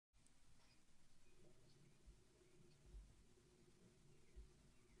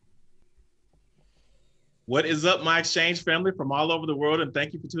What is up, my exchange family from all over the world, and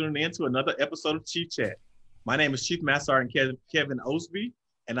thank you for tuning in to another episode of Chief Chat. My name is Chief Master Sergeant Kevin Osby,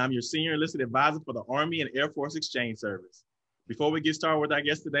 and I'm your Senior Enlisted Advisor for the Army and Air Force Exchange Service. Before we get started with our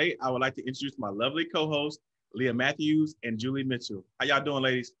guest today, I would like to introduce my lovely co-hosts, Leah Matthews and Julie Mitchell. How y'all doing,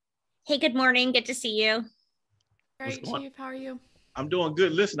 ladies? Hey, good morning. Good to see you. Great, Chief. How are you? I'm doing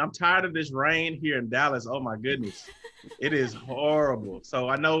good. Listen, I'm tired of this rain here in Dallas. Oh, my goodness. It is horrible. So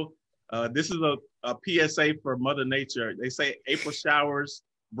I know this is a PSA for Mother Nature. They say April showers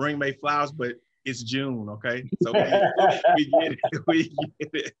bring May flowers, but it's June, okay? So we get it. We get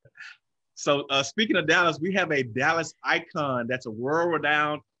it. So speaking of Dallas, we have a Dallas icon that's a world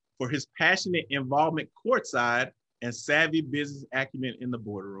renowned for his passionate involvement courtside and savvy business acumen in the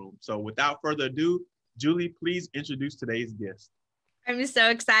boardroom. So without further ado, Julie, please introduce today's guest. I'm so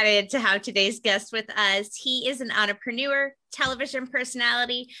excited to have today's guest with us. He is an entrepreneur, television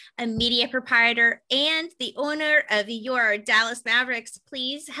personality, a media proprietor, and the owner of your Dallas Mavericks.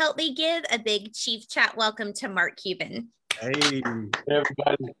 Please help me give a big Chief Chat welcome to Mark Cuban. Hey,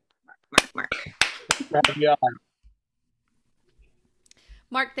 everybody. Mark.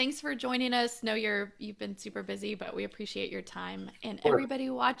 Mark, thanks for joining us. Know you've been super busy, but we appreciate your time. And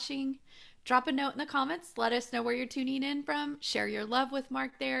everybody watching, drop a note in the comments. Let us know where you're tuning in from. Share your love with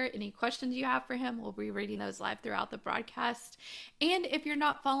Mark there. Any questions you have for him, we'll be reading those live throughout the broadcast. And if you're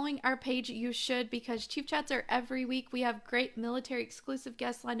not following our page, you should, because Chief Chats are every week. We have great military exclusive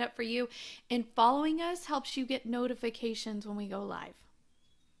guests lined up for you. And following us helps you get notifications when we go live.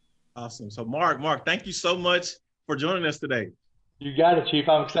 Awesome. So Mark, thank you so much for joining us today. You got it, Chief.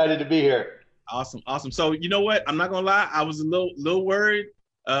 I'm excited to be here. Awesome. So you know what? I'm not gonna lie. I was a little worried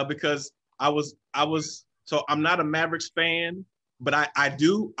because I was. So I'm not a Mavericks fan, but I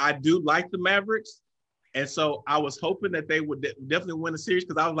do like the Mavericks, and so I was hoping that they would definitely win the series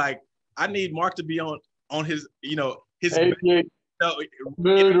because I was like, I need Mark to be on his his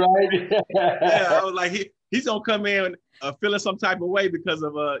mood, right? Yeah, I was like he's gonna come in feeling some type of way because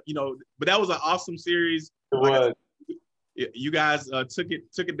of but that was an awesome series. It was. You guys took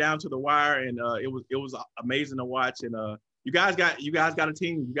it down to the wire, and it was amazing to watch. And you guys got a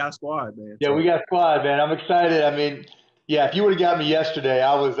team, you got a squad, man. Yeah, we got a squad, man. I'm excited. I mean, yeah, if you would have got me yesterday,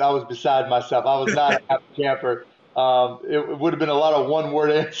 I was beside myself. I was not a happy camper. It would have been a lot of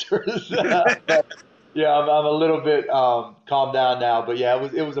one-word answers. But, yeah, I'm a little bit calmed down now. But yeah,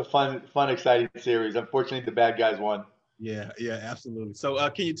 it was a fun, exciting series. Unfortunately, the bad guys won. Yeah, absolutely. So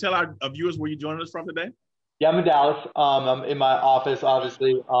can you tell our viewers where you joining us from today? Yeah, I'm in Dallas. I'm in my office,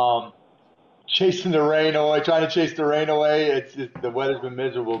 obviously, chasing the rain away, trying to chase the rain away. It's just, the weather's been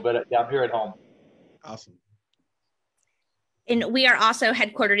miserable, but yeah, I'm here at home. Awesome. And we are also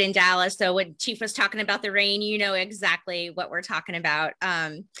headquartered in Dallas. So when Chief was talking about the rain, you know exactly what we're talking about.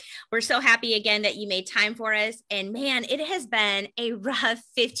 We're so happy again that you made time for us. And man, it has been a rough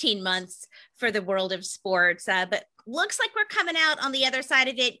 15 months for the world of sports, but looks like we're coming out on the other side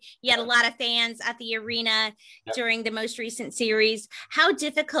of it. You had a lot of fans at the arena during the most recent series. How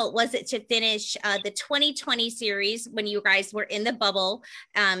difficult was it to finish the 2020 series when you guys were in the bubble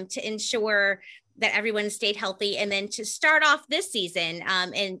to ensure that everyone stayed healthy, and then to start off this season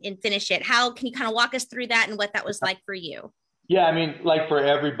and finish it? How can you kind of walk us through that and what that was like for you? Yeah, I mean, like for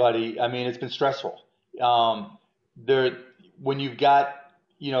everybody, I mean, it's been stressful. When you've got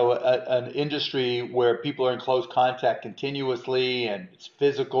an industry where people are in close contact continuously, and it's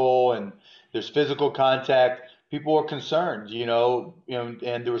physical, and there's physical contact, people are concerned,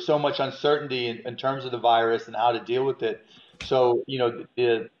 and there was so much uncertainty in terms of the virus and how to deal with it. So,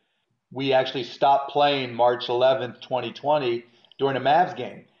 we actually stopped playing March 11th, 2020 during a Mavs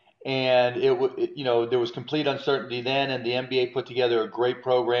game. And there was complete uncertainty then, and the NBA put together a great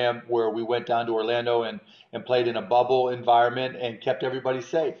program where we went down to Orlando and played in a bubble environment and kept everybody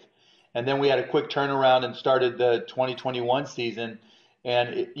safe. And then we had a quick turnaround and started the 2021 season.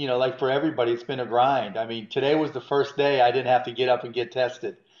 And, like for everybody, it's been a grind. I mean, today was the first day I didn't have to get up and get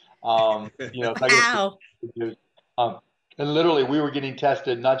tested. Wow. And literally, we were getting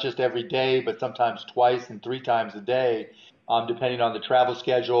tested not just every day, but sometimes twice and three times a day, depending on the travel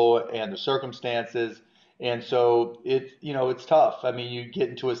schedule and the circumstances. And so it's tough. I mean, you get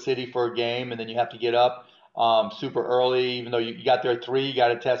into a city for a game, and then you have to get up super early. Even though you got there at 3, you got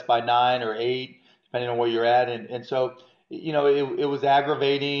to test by 9 or 8, depending on where you're at. And so it was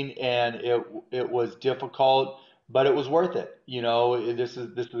aggravating, and it was difficult, but it was worth it. This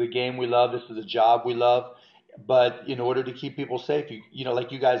is a game we love. This is a job we love. But in order to keep people safe,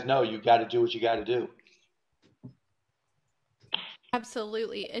 like you guys know, you got to do what you got to do.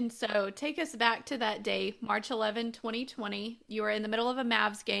 Absolutely. And so take us back to that day, March 11, 2020. You were in the middle of a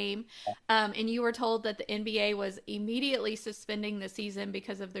Mavs game, and you were told that the NBA was immediately suspending the season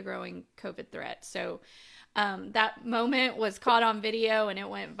because of the growing COVID threat. So that moment was caught on video and it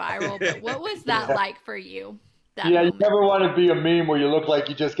went viral. But what was that like for you? That Yeah, you moment? never want to be a meme where you look like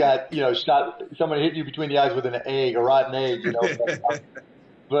you just got, shot, someone hit you between the eyes with an egg, a rotten egg.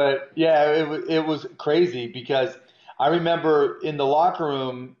 But yeah, it was crazy because I remember in the locker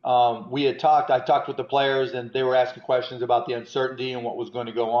room, I talked with the players and they were asking questions about the uncertainty and what was going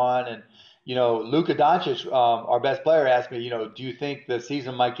to go on. And, Luka Doncic, our best player, asked me, do you think the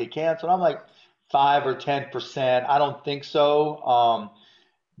season might get canceled? I'm like, 5 or 10%. I don't think so.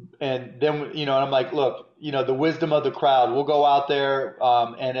 And then, and I'm like, look, the wisdom of the crowd. We'll go out there,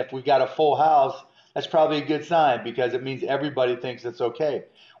 and if we got a full house, that's probably a good sign because it means everybody thinks it's okay.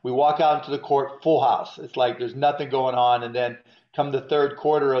 We walk out into the court, full house. It's like there's nothing going on. And then come the third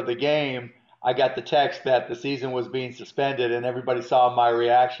quarter of the game, I got the text that the season was being suspended, and everybody saw my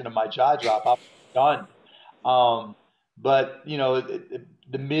reaction and my jaw drop. I was done. Um, but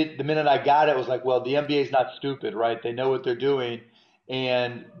the minute I got it, it was like, well, the NBA is not stupid, right? They know what they're doing,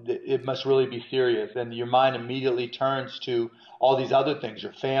 and it must really be serious. And your mind immediately turns to all these other things,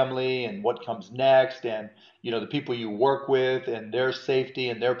 your family and what comes next, and the people you work with and their safety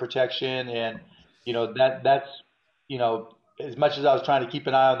and their protection, and that's you know as much as I was trying to keep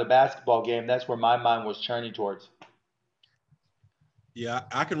an eye on the basketball game, that's where my mind was turning towards. Yeah,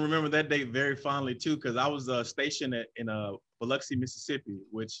 I can remember that date very fondly too, because I was stationed in Biloxi, Mississippi,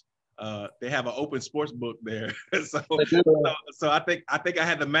 which they have an open sports book there. so I think I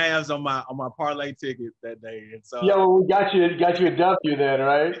had the Mavs on my parlay ticket that day, and so Yeah, well, we got you a W then,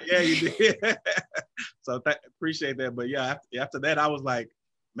 right? yeah, you did. So appreciate that. But yeah, after that, I was like,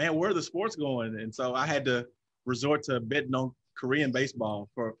 man, where are the sports going? And so I had to resort to betting on Korean baseball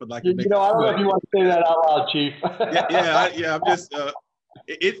for like the You next. know, I don't know if you want to say that out loud, Chief. I'm just.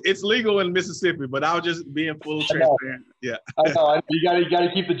 It's legal in Mississippi, but I was just being full I know. transparent. Yeah, I know. You got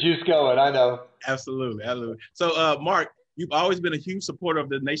to keep the juice going. I know. absolutely. So, Mark, you've always been a huge supporter of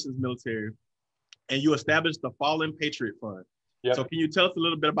the nation's military, and you established the Fallen Patriot Fund. Yep. So, can you tell us a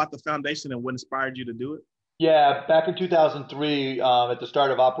little bit about the foundation and what inspired you to do it? Yeah, back in 2003, at the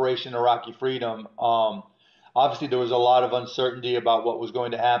start of Operation Iraqi Freedom, obviously there was a lot of uncertainty about what was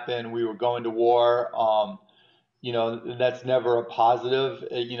going to happen. We were going to war. That's never a positive,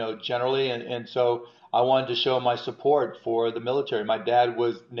 generally. And so I wanted to show my support for the military. My dad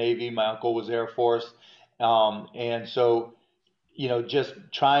was Navy, my uncle was Air Force. And so, just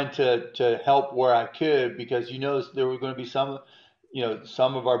trying to help where I could because, there were going to be some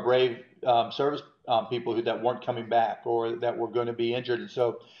of our brave service people that weren't coming back or that were going to be injured. And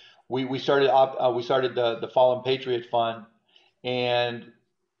so we started the Fallen Patriot Fund, and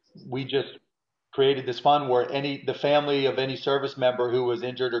we just created this fund where the family of any service member who was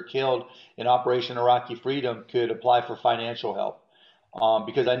injured or killed in Operation Iraqi Freedom could apply for financial help.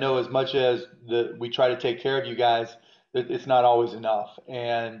 Because I know as much as we try to take care of you guys, it's not always enough,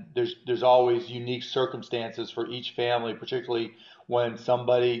 and there's always unique circumstances for each family, particularly when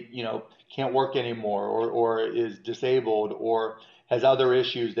somebody can't work anymore or is disabled or has other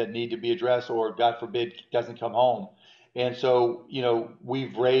issues that need to be addressed or God forbid doesn't come home. And so,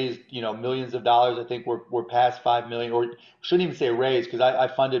 we've raised, millions of dollars. I think we're past 5 million, or shouldn't even say raised because I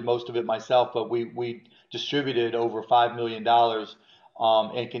funded most of it myself, but we distributed over $5 million,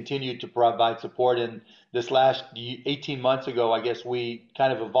 and continued to provide support. And this last 18 months ago, I guess we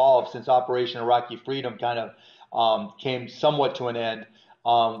kind of evolved since Operation Iraqi Freedom kind of came somewhat to an end.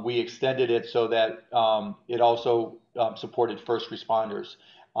 We extended it so that it also supported first responders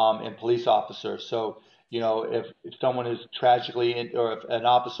and police officers. So, if someone is or if an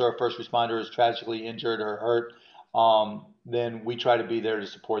officer or first responder is tragically injured or hurt, then we try to be there to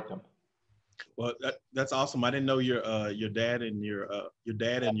support them. Well, that's awesome. I didn't know your dad and your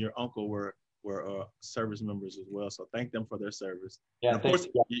dad and your uncle were service members as well. So thank them for their service. Yeah, and of course,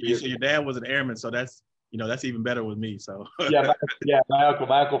 you said your dad was an airman, so that's even better with me. So my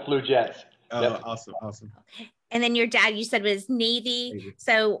uncle flew jets. Yep. Awesome. And then your dad, you said, was Navy.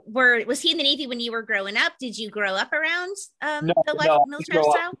 So was he in the Navy when you were growing up? Did you grow up around the military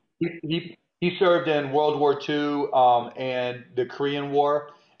style? He served in World War II and the Korean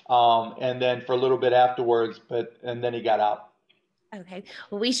War, and then for a little bit afterwards, and then he got out. Okay.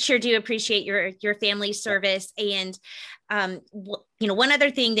 Well, we sure do appreciate your family service. And, one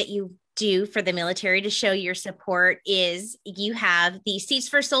other thing that you do for the military to show your support is you have the Seats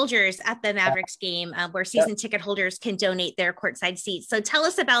for Soldiers at the Mavericks game, where season ticket holders can donate their courtside seats. So tell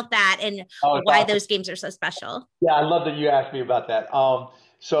us about that and why those games are so special. Yeah, I love that you asked me about that.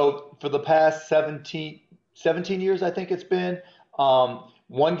 So for the past 17 years, I think it's been,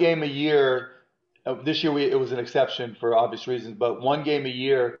 one game a year. This year it was an exception for obvious reasons, but one game a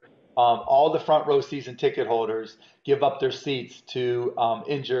year, all the front row season ticket holders give up their seats to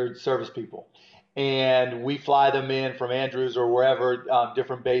injured service people, and we fly them in from Andrews or wherever,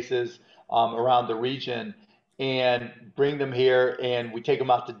 different bases around the region, and bring them here, and we take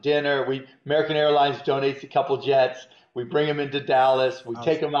them out to dinner. American Airlines donates a couple jets. We bring them into Dallas. We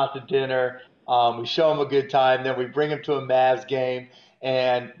take them out to dinner. We show them a good time. Then we bring them to a Mavs game,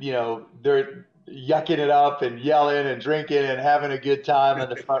 and they're yucking it up and yelling and drinking and having a good time in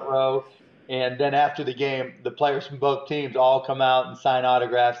the front row. And then after the game, the players from both teams all come out and sign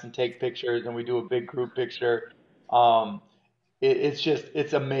autographs and take pictures, and we do a big group picture.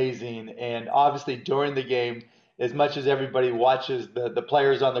 It's amazing. And obviously during the game, as much as everybody watches the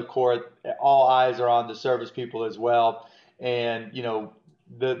players on the court, all eyes are on the service people as well. And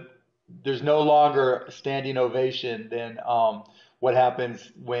there's no longer a standing ovation than what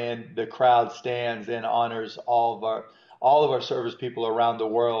happens when the crowd stands and honors all of our service people around the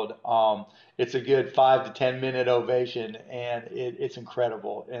world. It's a good 5 to 10 minute ovation, and it's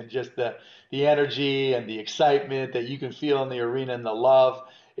incredible. And just the energy and the excitement that you can feel in the arena and the love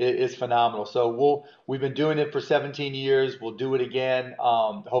is phenomenal. So we've been doing it for 17 years. We'll do it again,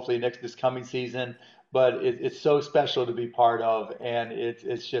 hopefully this coming season. But it's so special to be part of, and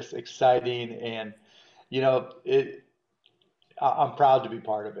it's just exciting, and I'm proud to be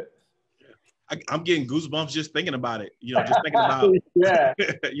part of it. I'm getting goosebumps just thinking about it. Just thinking about yeah,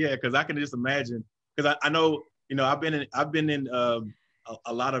 yeah, because I can just imagine. Because I know I've been in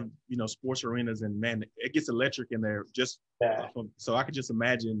a lot of sports arenas, and man, it gets electric in there. So I could just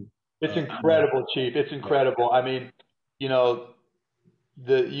imagine. It's incredible, Chief. It's incredible. I mean, you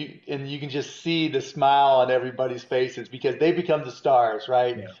can just see the smile on everybody's faces because they become the stars,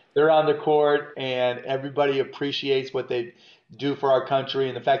 right? Yeah. They're on the court, and everybody appreciates what they do for our country,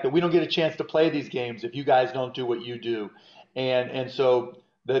 and the fact that we don't get a chance to play these games if you guys don't do what you do. And so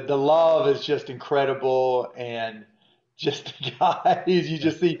the love is just incredible, and just the guys, you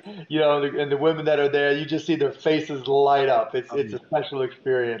just see, and the women that are there, you just see their faces light up. It's a special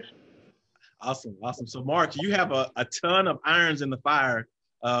experience. Awesome. So Mark, you have a ton of irons in the fire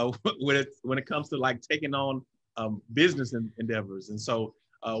when it comes to like taking on business endeavors. And so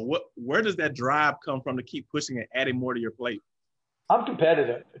where does that drive come from to keep pushing and adding more to your plate? I'm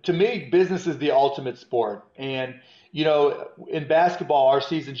competitive. To me, business is the ultimate sport. And, in basketball, our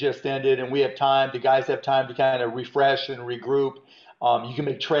season just ended, and we have time. The guys have time to kind of refresh and regroup. You can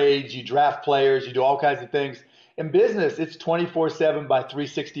make trades, you draft players, you do all kinds of things. In business, it's 24/7 by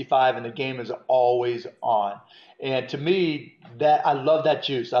 365, and the game is always on. And to me, that I love that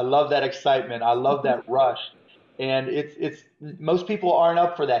juice. I love that excitement. I love that rush. And it's most people aren't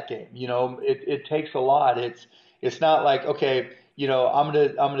up for that game. It takes a lot. It's not like, okay, I'm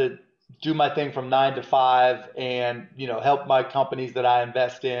gonna do my thing from 9 to 5 and help my companies that I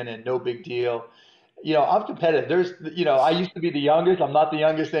invest in, and no big deal. I'm competitive. I used to be the youngest. I'm not the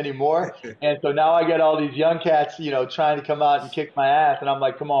youngest anymore. And so now I get all these young cats, trying to come out and kick my ass. And I'm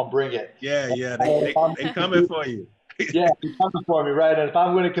like, come on, bring it. Yeah. They coming for you. Yeah, they're coming for me, right? And if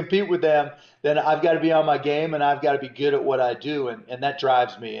I'm going to compete with them, then I've got to be on my game, and I've got to be good at what I do. And that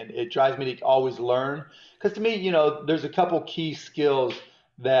drives me. And it drives me to always learn. Because to me, there's a couple key skills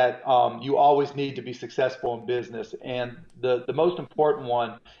that you always need to be successful in business. And the most important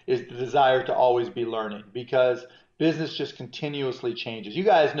one is the desire to always be learning, because business just continuously changes. You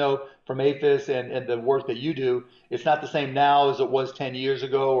guys know from APHIS and the work that you do, it's not the same now as it was 10 years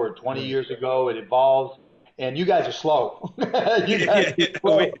ago or 20 years ago. It evolves. And you guys are slow. You guys are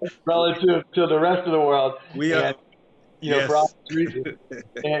slow relative to the rest of the world. We are. And, for obvious reasons.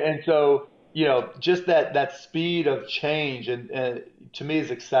 And so, just that speed of change and to me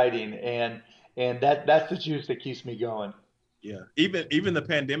is exciting, and that's the juice that keeps me going. Yeah, even the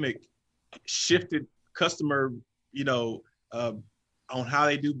pandemic shifted customer, on how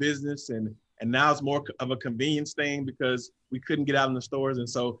they do business, and now it's more of a convenience thing because we couldn't get out in the stores, and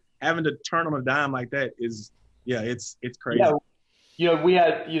so having to turn on a dime like that is, it's crazy. Yeah. We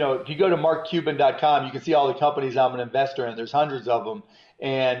had, if you go to markcuban.com, you can see all the companies I'm an investor in. There's hundreds of them.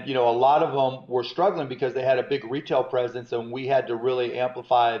 And, a lot of them were struggling because they had a big retail presence, and we had to really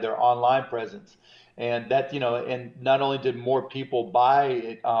amplify their online presence. And that, and not only did more people buy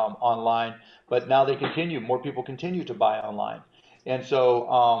it online, but now more people continue to buy online. And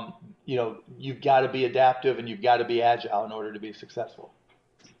so you've got to be adaptive and you've got to be agile in order to be successful.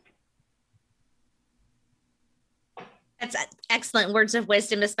 That's excellent words of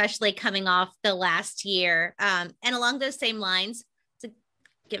wisdom, especially coming off the last year. And along those same lines, to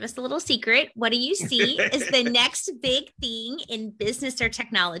give us a little secret, what do you see is the next big thing in business or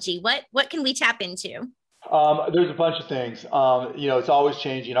technology? What can we tap into? There's a bunch of things. It's always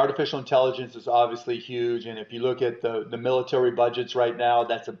changing. Artificial intelligence is obviously huge, and if you look at the military budgets right now,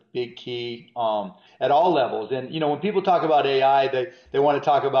 that's a big key at all levels. And when people talk about AI, they want to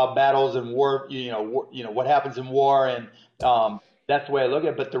talk about battles and war. What happens in war, and that's the way I look at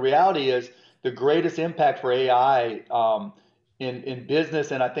it. But the reality is, the greatest impact for AI in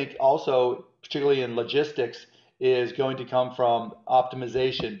business, and I think also particularly in logistics, is going to come from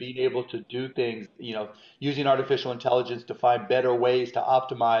optimization, being able to do things, using artificial intelligence to find better ways to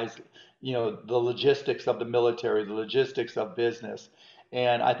optimize, the logistics of the military, the logistics of business.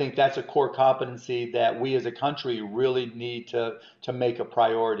 And I think that's a core competency that we as a country really need to make a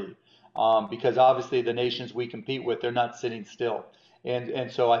priority, because obviously the nations we compete with, they're not sitting still.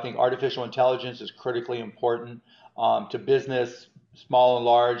 And so I think artificial intelligence is critically important to business, small and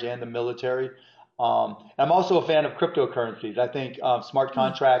large, and the military. I'm also a fan of cryptocurrencies. I think smart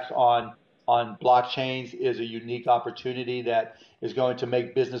contracts on blockchains is a unique opportunity that is going to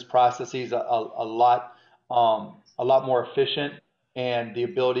make business processes a lot more efficient, and the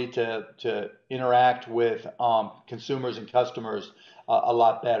ability to interact with consumers and customers a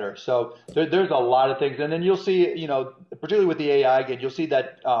lot better. So there's a lot of things, and then you'll see, particularly with the AI again, you'll see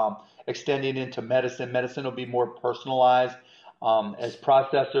that extending into medicine. Medicine will be more personalized. As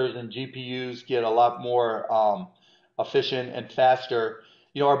processors and GPUs get a lot more efficient and faster,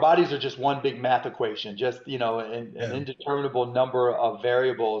 our bodies are just one big math equation, just, an indeterminable number of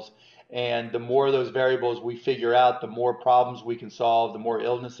variables. And the more of those variables we figure out, the more problems we can solve, the more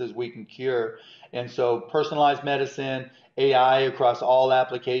illnesses we can cure. And so personalized medicine, AI across all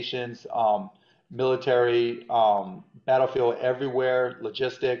applications, military, battlefield everywhere,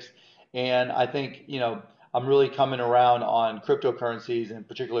 logistics. And I think, I'm really coming around on cryptocurrencies, in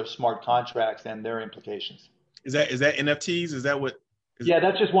particular smart contracts and their implications. Is that NFTs? Is that what? Yeah,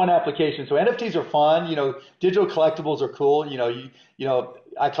 that's just one application. So NFTs are fun. Digital collectibles are cool.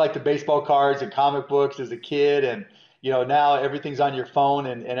 I collected baseball cards and comic books as a kid, and now everything's on your phone,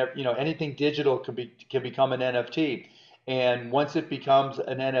 and anything digital can become an NFT. And once it becomes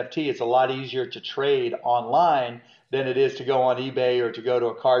an NFT, it's a lot easier to trade online than it is to go on eBay or to go to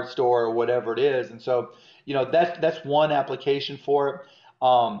a card store or whatever it is. And so, that's one application for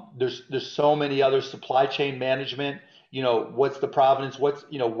it. There's so many other supply chain management. What's the provenance?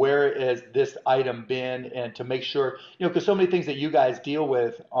 Where has this item been? And to make sure, because so many things that you guys deal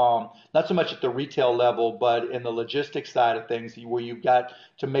with, not so much at the retail level, but in the logistics side of things, where you've got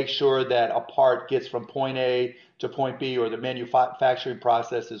to make sure that a part gets from point A to point B, or the manufacturing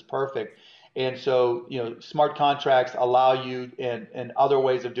process is perfect. And so, smart contracts allow you, and other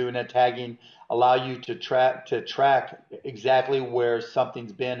ways of doing that, tagging, allow you to track exactly where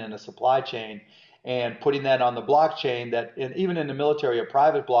something's been in a supply chain, and putting that on the blockchain, and even in the military, a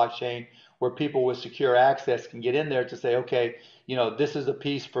private blockchain where people with secure access can get in there to say, okay, this is a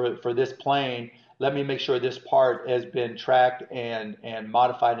piece for this plane. Let me make sure this part has been tracked and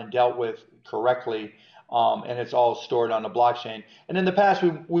modified and dealt with correctly. And it's all stored on the blockchain. And in the past,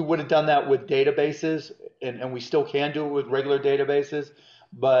 we would have done that with databases, and we still can do it with regular databases,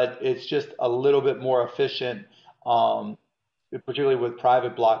 but it's just a little bit more efficient, particularly with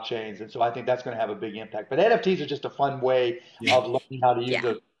private blockchains. And so I think that's going to have a big impact. But NFTs are just a fun way of learning how to use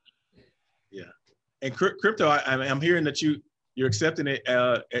those. Yeah. And crypto, I'm hearing that you're accepting it.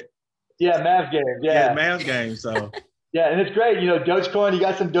 Mavs games. Yeah, Mavs games. So. Yeah, and it's great. Dogecoin, you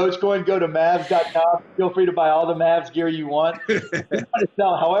got some Dogecoin, go to Mavs.com. Feel free to buy all the Mavs gear you want. We want to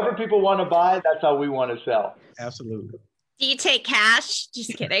sell. However people want to buy, that's how we want to sell. Absolutely. Do you take cash?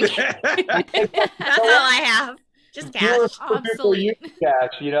 Just kidding. That's all I have. Just cash. Absolutely.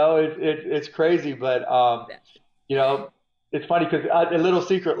 Cash, it's crazy, but it's funny because a little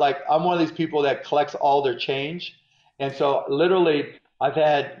secret, like I'm one of these people that collects all their change, and so literally I've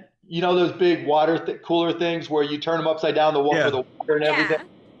had those big water cooler things where you turn them upside down for the water and everything.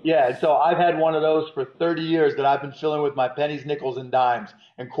 Yeah, so I've had one of those for 30 years that I've been filling with my pennies, nickels, and dimes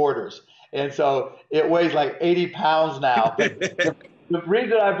and quarters, and so it weighs like 80 pounds now. But the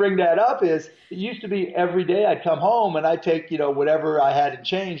reason I bring that up is it used to be every day I'd come home and I'd take, whatever I had in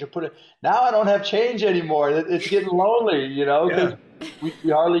change and put it. Now I don't have change anymore. It's getting lonely, because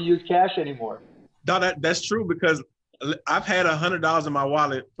we hardly use cash anymore. No, that's true, because I've had $100 in my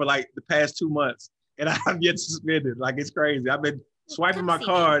wallet for like the past 2 months, and I've yet to spend it. Like, it's crazy. I've been swiping Come my see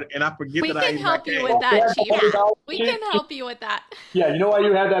card and I forget We that I can ate my help you cake. with that, Chief. Yeah. We can help you with that. Yeah, you know why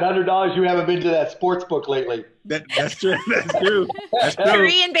you have that $100? You haven't been to that sports book lately. That's true. That's true. That's true.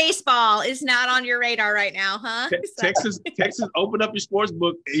 Korean baseball is not on your radar right now, huh? Texas, open up your sports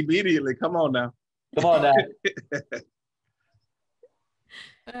book immediately. Come on now. Come on now.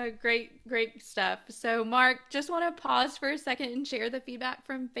 Great stuff. So, Mark, just want to pause for a second and share the feedback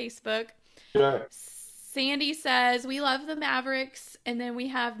from Facebook. Sure. Sandy says, we love the Mavericks. And then we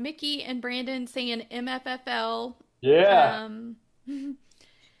have Mickey and Brandon saying MFFL. Yeah.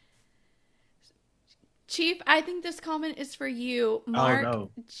 Chief, I think this comment is for you.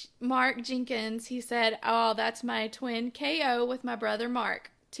 Mark Jenkins, he said, oh, that's my twin KO with my brother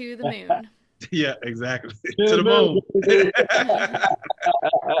Mark to the moon. Yeah, exactly. To the moon.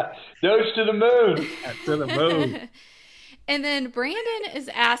 Dose to the moon. To the moon. And then Brandon is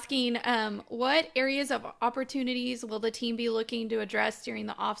asking, what areas of opportunities will the team be looking to address during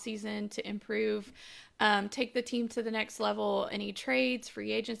the offseason to improve, take the team to the next level? Any trades,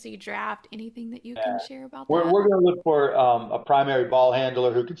 free agency, draft, anything that you can share about that? We're going to look for a primary ball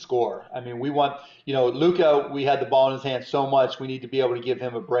handler who can score. I mean, we want, Luka, we had the ball in his hand so much, we need to be able to give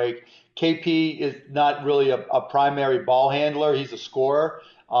him a break. KP is not really a primary ball handler. He's a scorer.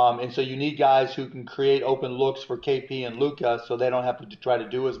 And so you need guys who can create open looks for KP and Luka so they don't have to try to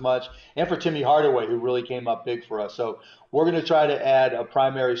do as much. And for Timmy Hardaway, who really came up big for us. So we're going to try to add a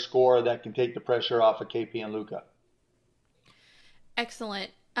primary scorer that can take the pressure off of KP and Luka.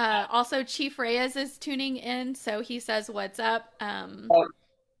 Excellent. Also, Chief Reyes is tuning in, so he says, what's up?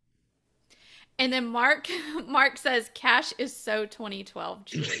 And then Mark says, Cash is so 2012,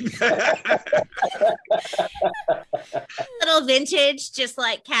 Julie. Little vintage, just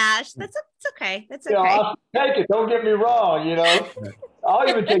like Cash. It's okay. That's okay. I'll take it. Don't get me wrong, I'll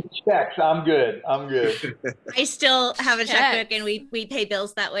even take checks. I'm good. I still have a checkbook and we pay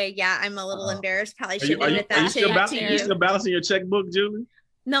bills that way. Yeah, I'm a little embarrassed. Probably shouldn't admit that are you still balancing your checkbook, Julie?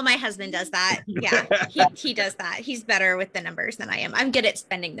 No, my husband does that. Yeah, he does that. He's better with the numbers than I am. I'm good at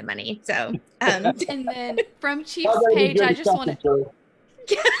spending the money. So, and then from Chief's page, I just want to.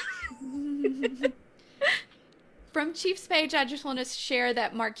 From Chief's page, I just want to share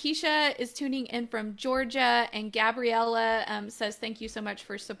that Markeisha is tuning in from Georgia, and Gabriella says thank you so much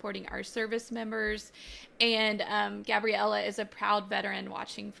for supporting our service members. And Gabriella is a proud veteran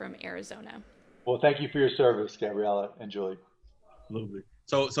watching from Arizona. Well, thank you for your service, Gabriella and Julie. Absolutely.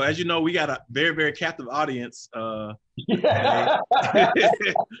 So as you know, we got a very, very captive audience. So we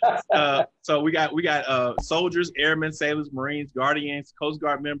got soldiers, airmen, sailors, Marines, Guardians, Coast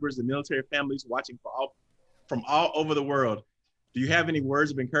Guard members, and military families watching from all over the world. Do you have any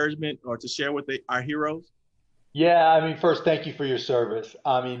words of encouragement or to share with our heroes? Yeah, I mean, first, thank you for your service.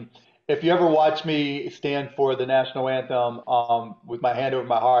 I mean, if you ever watch me stand for the national anthem with my hand over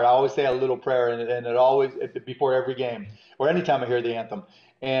my heart, I always say a little prayer, and it always, before every game or anytime I hear the anthem.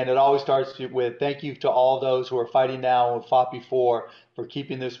 And it always starts with thank you to all those who are fighting now and fought before for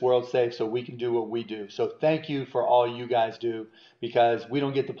keeping this world safe so we can do what we do. So thank you for all you guys do, because we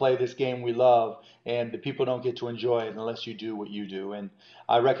don't get to play this game we love, and the people don't get to enjoy it unless you do what you do. And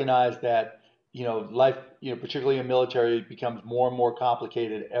I recognize that life, particularly in military, becomes more and more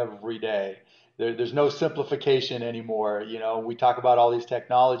complicated every day. There's no simplification anymore. We talk about all these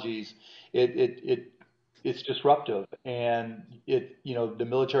technologies. It's disruptive, and the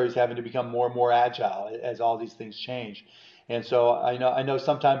military is having to become more and more agile as all these things change. And so I know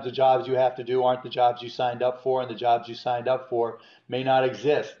sometimes the jobs you have to do aren't the jobs you signed up for, and the jobs you signed up for may not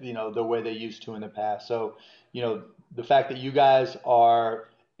exist, the way they used to in the past. So, the fact that you guys are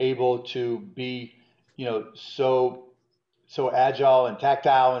able to be, so agile and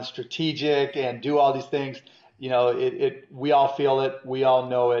tactile and strategic and do all these things, we all feel it, we all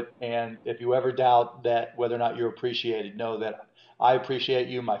know it. And if you ever doubt that whether or not you're appreciated, know that I appreciate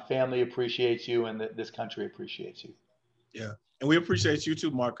you, my family appreciates you, and that this country appreciates you. Yeah, and we appreciate you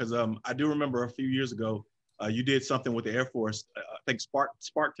too, Mark, because I do remember a few years ago, you did something with the Air Force, I think Spark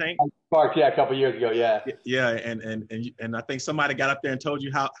Tank. Spark, yeah, a couple of years ago, yeah. Yeah, and I think somebody got up there and told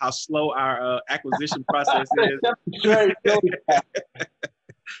you how slow our acquisition process is. Right.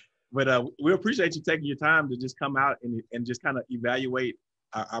 But we appreciate you taking your time to just come out and just kind of evaluate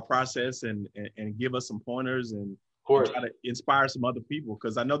our process and give us some pointers and try to inspire some other people.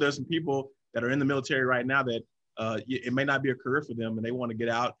 Because I know there's some people that are in the military right now that it may not be a career for them, and they want to get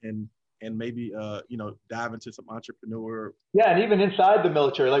out and maybe dive into some entrepreneur. Yeah, and even inside the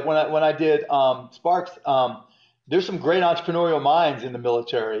military, like when I did Sparks, there's some great entrepreneurial minds in the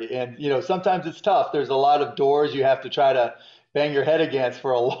military, and sometimes it's tough. There's a lot of doors you have to try to bang your head against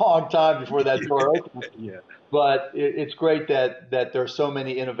for a long time before that door opens. Yeah. But it's great that there's so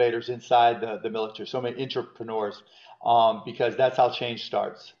many innovators inside the military, so many entrepreneurs, because that's how change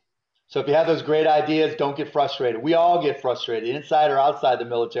starts. So if you have those great ideas, don't get frustrated. We all get frustrated, inside or outside the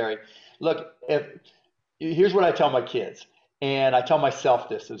military. Look, if here's what I tell my kids, and I tell myself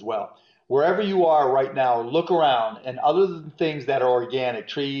this as well. Wherever you are right now, look around, and other than things that are organic,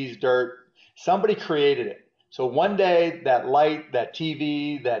 trees, dirt, somebody created it. So one day, that light, that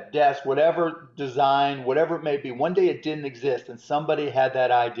TV, that desk, whatever design, whatever it may be, one day it didn't exist, and somebody had that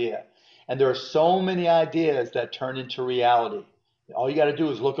idea. And there are so many ideas that turn into reality. All you got to do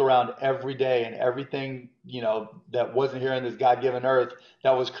is look around every day, and everything, that wasn't here on this God-given earth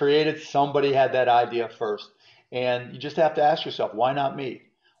that was created, somebody had that idea first. And you just have to ask yourself, why not me?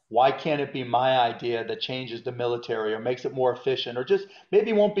 Why can't it be my idea that changes the military or makes it more efficient, or just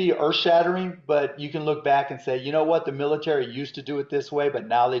maybe won't be earth shattering, but you can look back and say, you know what, the military used to do it this way, but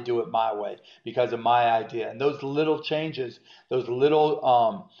now they do it my way because of my idea. And those little changes, those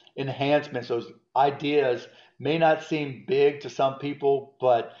little enhancements, those ideas may not seem big to some people,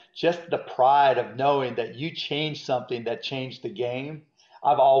 but just the pride of knowing that you changed something that changed the game.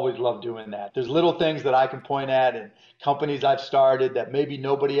 I've always loved doing that. There's little things that I can point at and companies I've started that maybe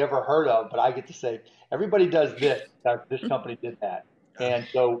nobody ever heard of, but I get to say, everybody does this, this company did that. And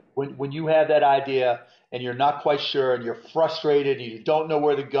so when you have that idea and you're not quite sure and you're frustrated and you don't know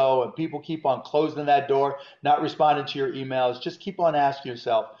where to go and people keep on closing that door, not responding to your emails, just keep on asking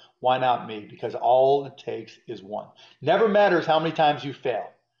yourself, why not me? Because all it takes is one. Never matters how many times you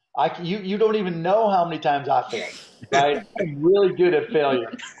fail. You don't even know how many times I failed, right? I'm really good at failure,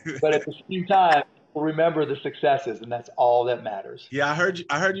 but at the same time, remember the successes, and that's all that matters. Yeah, I heard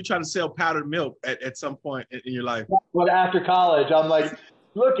you trying to sell powdered milk at some point in your life. But after college, I'm like,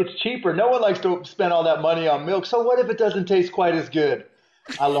 look, it's cheaper. No one likes to spend all that money on milk. So what if it doesn't taste quite as good?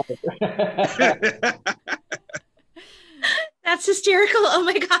 I love it. That's hysterical. Oh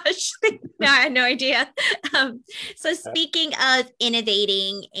my gosh. No, I had no idea. So speaking of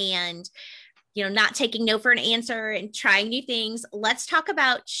innovating and, not taking no for an answer and trying new things, let's talk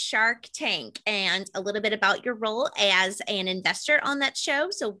about Shark Tank and a little bit about your role as an investor on that show.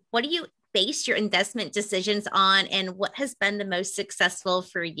 So what do you base your investment decisions on, and what has been the most successful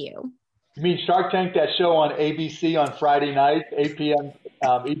for you? You mean Shark Tank, that show on ABC on Friday night, 8 p.m.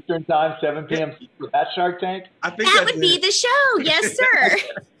 Eastern time, 7 p.m. That Shark Tank? I think that would be the show. Yes, sir.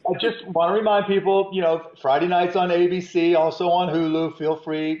 I just want to remind people, Friday nights on ABC, also on Hulu. Feel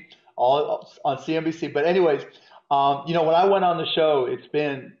free, all on CMBC. But anyways, when I went on the show, it's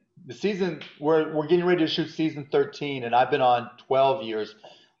been the season. We're getting ready to shoot season 13, and I've been on 12 years.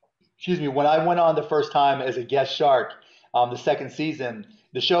 Excuse me. When I went on the first time as a guest shark, the second season,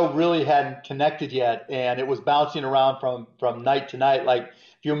 the show really hadn't connected yet, and it was bouncing around from night to night. Like,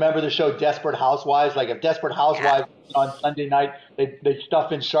 if you remember the show Desperate Housewives, like if Desperate Housewives on Sunday night, they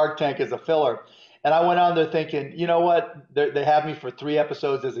stuff in Shark Tank as a filler. And I went on there thinking, you know what? They have me for 3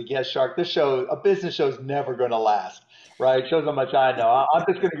 episodes as a guest shark. This show, a business show, is never going to last, right? Shows how much I know. I'm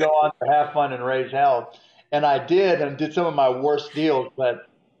just going to go on to have fun and raise hell. And I did some of my worst deals. But,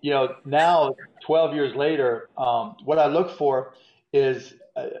 now 12 years later, what I look for is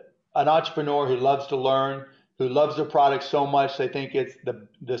an entrepreneur who loves to learn, who loves their product so much they think it's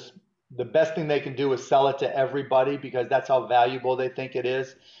the best thing they can do is sell it to everybody because that's how valuable they think it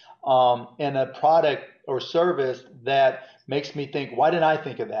is, and a product or service that makes me think, why didn't I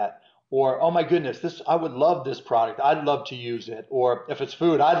think of that? Or, oh my goodness, I would love this product. I'd love to use it. Or if it's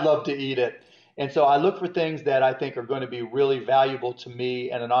food, I'd love to eat it. And so I look for things that I think are going to be really valuable to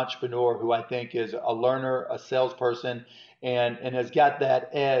me and an entrepreneur who I think is a learner, a salesperson, and has got that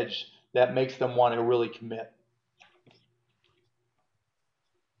edge that makes them want to really commit.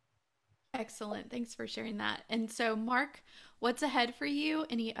 Excellent. Thanks for sharing that. And so, Mark, what's ahead for you?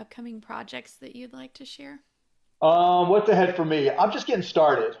 Any upcoming projects that you'd like to share? What's ahead for me? I'm just getting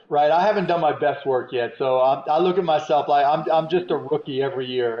started, right? I haven't done my best work yet, so I look at myself like I'm just a rookie every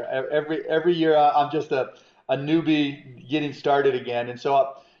year. Every year I'm just a newbie getting started again. And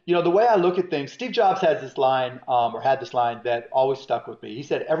so, the way I look at things, Steve Jobs has this line, or had this line that always stuck with me. He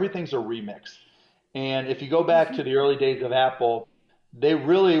said, "Everything's a remix." And if you go back to the early days of Apple, they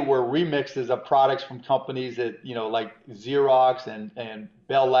really were remixes of products from companies that, like Xerox and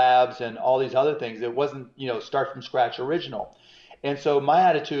Bell Labs and all these other things. It wasn't, start from scratch original. And so my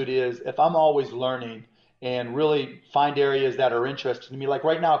attitude is, if I'm always learning and really find areas that are interesting to me, like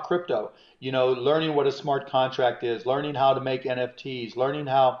right now, crypto, learning what a smart contract is, learning how to make NFTs, learning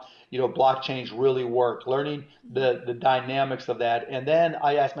how, blockchains really work, learning the dynamics of that. And then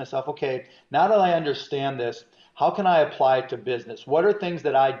I ask myself, okay, now that I understand this, how can I apply it to business? What are things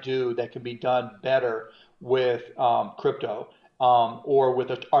that I do that can be done better with crypto or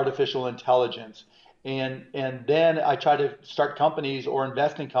with artificial intelligence? And then I try to start companies or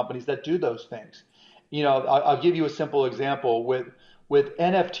invest in companies that do those things. I'll give you a simple example with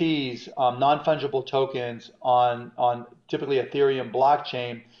NFTs, non-fungible tokens on typically Ethereum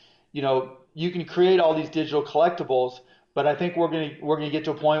blockchain. You can create all these digital collectibles, but I think we're gonna get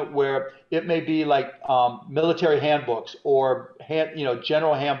to a point where it may be like military handbooks or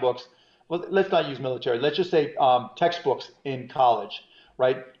general handbooks. Well, let's not use military. Let's just say textbooks in college,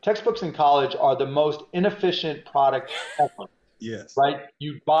 right? Textbooks in college are the most inefficient product ever. Yes. Right?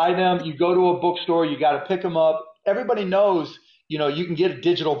 You buy them, you go to a bookstore, you got to pick them up. Everybody knows, you can get a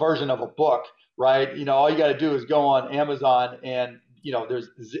digital version of a book, right? All you got to do is go on Amazon and,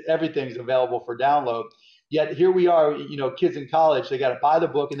 everything's available for download. Yet here we are, kids in college, they got to buy the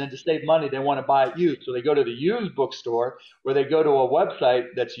book, and then to save money, they want to buy it used. So they go to the used bookstore where they go to a website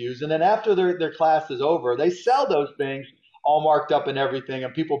that's used. And then after their class is over, they sell those things all marked up and everything,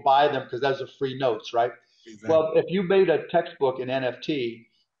 and people buy them because those are free notes, right? Exactly. Well, if you made a textbook in NFT,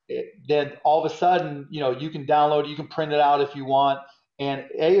 then all of a sudden, you can download it, you can print it out if you want. And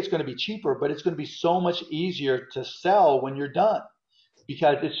it's going to be cheaper, but it's going to be so much easier to sell when you're done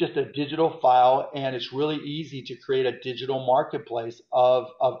because it's just a digital file, and it's really easy to create a digital marketplace of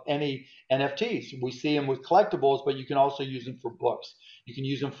any NFTs. We see them with collectibles, but you can also use them for books. You can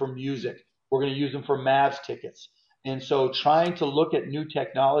use them for music. We're going to use them for Mavs tickets. And so trying to look at new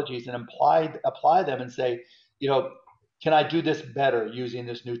technologies and apply them and say, can I do this better using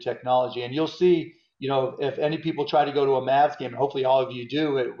this new technology? And you'll see, if any people try to go to a Mavs game, and hopefully all of you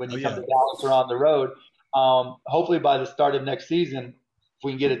do when you come to Dallas or on the road, hopefully by the start of next season, if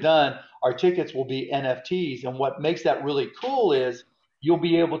we can get it done, our tickets will be NFTs. And what makes that really cool is you'll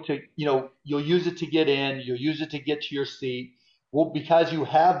be able to, you'll use it to get in, you'll use it to get to your seat. Well, because you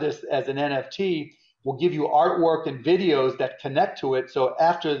have this as an NFT, we'll give you artwork and videos that connect to it. So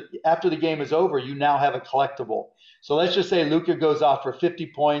after the game is over, you now have a collectible. So let's just say Luka goes off for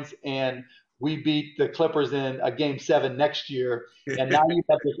 50 points and we beat the Clippers in a game 7 next year. And now you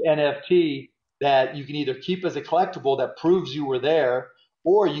have this NFT that you can either keep as a collectible that proves you were there,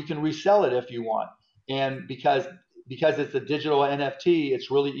 or you can resell it if you want. And because it's a digital NFT,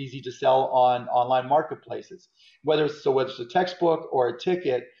 it's really easy to sell on online marketplaces. Whether it's a textbook or a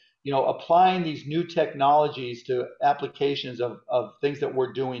ticket, applying these new technologies to applications of things that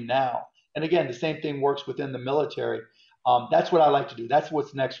we're doing now. And again, the same thing works within the military. That's what I like to do. That's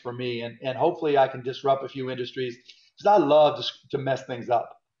what's next for me. And hopefully I can disrupt a few industries because I love to mess things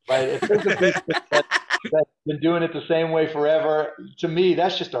up, right? If there's a business that's been doing it the same way forever, to me,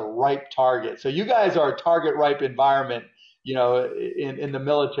 that's just a ripe target. So you guys are a target ripe environment, in the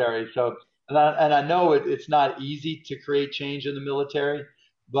military. So, and I know it's not easy to create change in the military,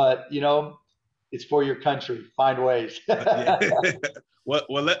 but it's for your country. Find ways.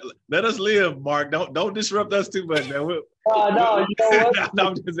 Well, let us live, Mark. Don't disrupt us too much. No, you know what?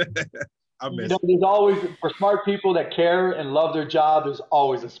 No, I'm there's always, for smart people that care and love their job, there's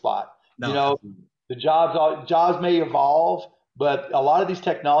always a spot. No. The jobs may evolve, but a lot of these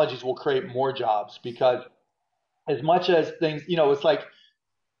technologies will create more jobs because as much as things, it's like,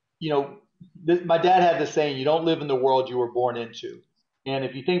 my dad had this saying, you don't live in the world you were born into. And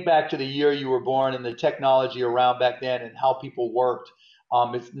if you think back to the year you were born and the technology around back then and how people worked,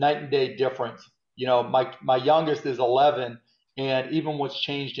 it's night and day difference. My youngest is 11, and even what's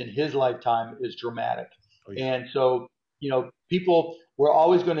changed in his lifetime is dramatic. Oh, yeah. And so, we're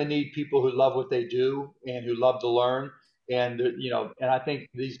always going to need people who love what they do and who love to learn. And, and I think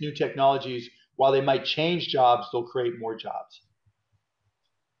these new technologies, while they might change jobs, they'll create more jobs.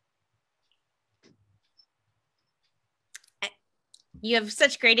 You have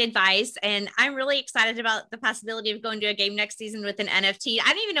such great advice, and I'm really excited about the possibility of going to a game next season with an NFT. I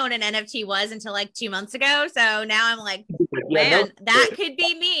didn't even know what an NFT was until like 2 months ago. So now I'm like, man, that could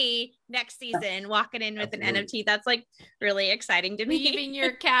be me next season walking in with an NFT. That's like really exciting to me. Leaving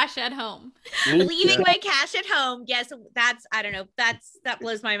your cash at home. Leaving my cash at home. Yes, I don't know. That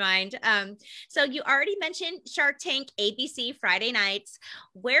blows my mind. So you already mentioned Shark Tank ABC Friday nights.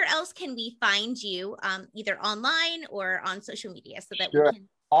 Where else can we find you, either online or on social media, so that we can?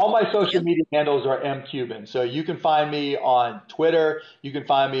 All my social media handles are mcuban. So you can find me on Twitter, you can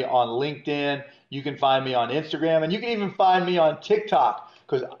find me on LinkedIn, you can find me on Instagram, and you can even find me on TikTok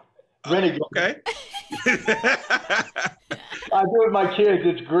because Renegade. Okay. I do it with my kids.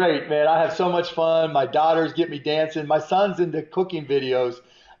 It's great, man. I have so much fun. My daughters get me dancing. My son's into cooking videos.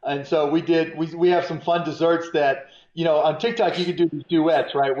 And so we have some fun desserts that on TikTok, you can do these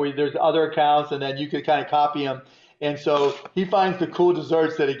duets, right? Where there's other accounts and then you can kind of copy them. And so he finds the cool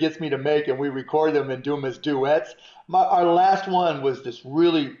desserts that he gets me to make and we record them and do them as duets. Our last one was this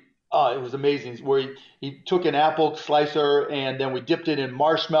really, it was amazing, where he took an apple slicer and then we dipped it in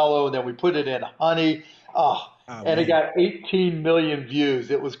marshmallow and then we put it in honey. Oh, and man. it got 18 million views.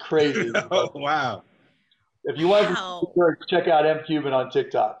 It was crazy. Oh, wow. If you want to check out M. Cuban on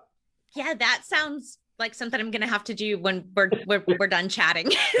TikTok. Yeah, that sounds like something I'm gonna have to do when we're done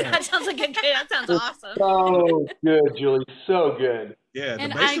chatting. That sounds like that sounds awesome. So good, Julie. So good. Yeah,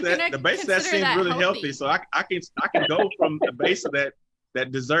 And the base of that seems really healthy. So I can go from the base of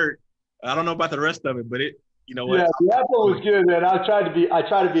that dessert. I don't know about the rest of it, but you know what? Yeah, the apple was good, man. I try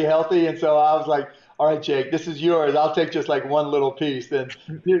to be healthy, and so I was like, all right, Jake, this is yours. I'll take just like one little piece. And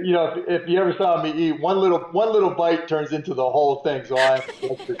if you ever saw me eat, one little bite turns into the whole thing. So I have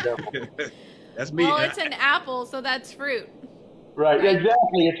to be careful. That's me. Well, it's an apple, so that's fruit. Right,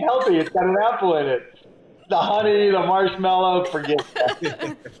 exactly. It's healthy. It's got an apple in it. The honey, the marshmallow, forget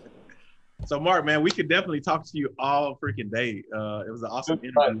that. So, Mark, man, we could definitely talk to you all freaking day. It was an awesome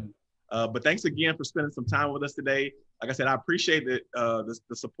interview. But thanks again for spending some time with us today. Like I said, I appreciate the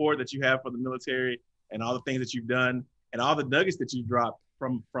support that you have for the military and all the things that you've done and all the nuggets that you dropped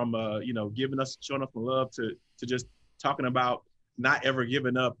from giving us, showing us some love to just talking about not ever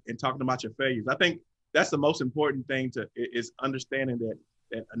giving up and talking about your failures. I think that's the most important thing is understanding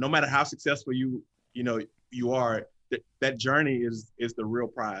that no matter how successful you are, that journey is the real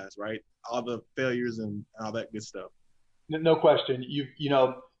prize, right? All the failures and all that good stuff. No question.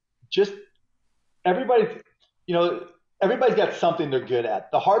 Just everybody's got something they're good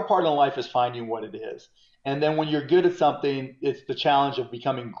at. The hard part in life is finding what it is. And then when you're good at something, it's the challenge of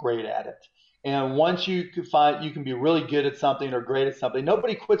becoming great at it. And once you can be really good at something or great at something,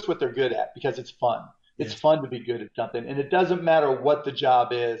 nobody quits what they're good at because it's fun. It's fun to be good at something. And it doesn't matter what the job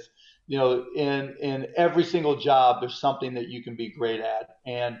is. In every single job, there's something that you can be great at.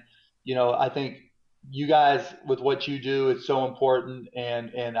 And, I think you guys, with what you do, it's so important.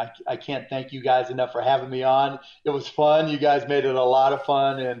 And I can't thank you guys enough for having me on. It was fun. You guys made it a lot of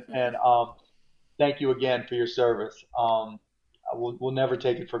fun. And thank you again for your service. We'll never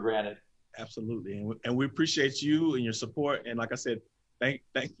take it for granted. Absolutely. And we appreciate you and your support. And like I said, thank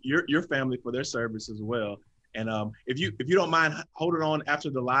your family for their service as well. And if you don't mind holding on after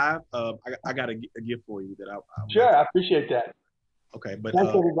the live, I got a gift for you that I sure, I appreciate that. Okay, but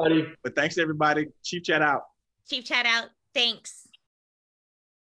thanks everybody. But thanks everybody. Chief Chat out. Chief Chat out. Thanks.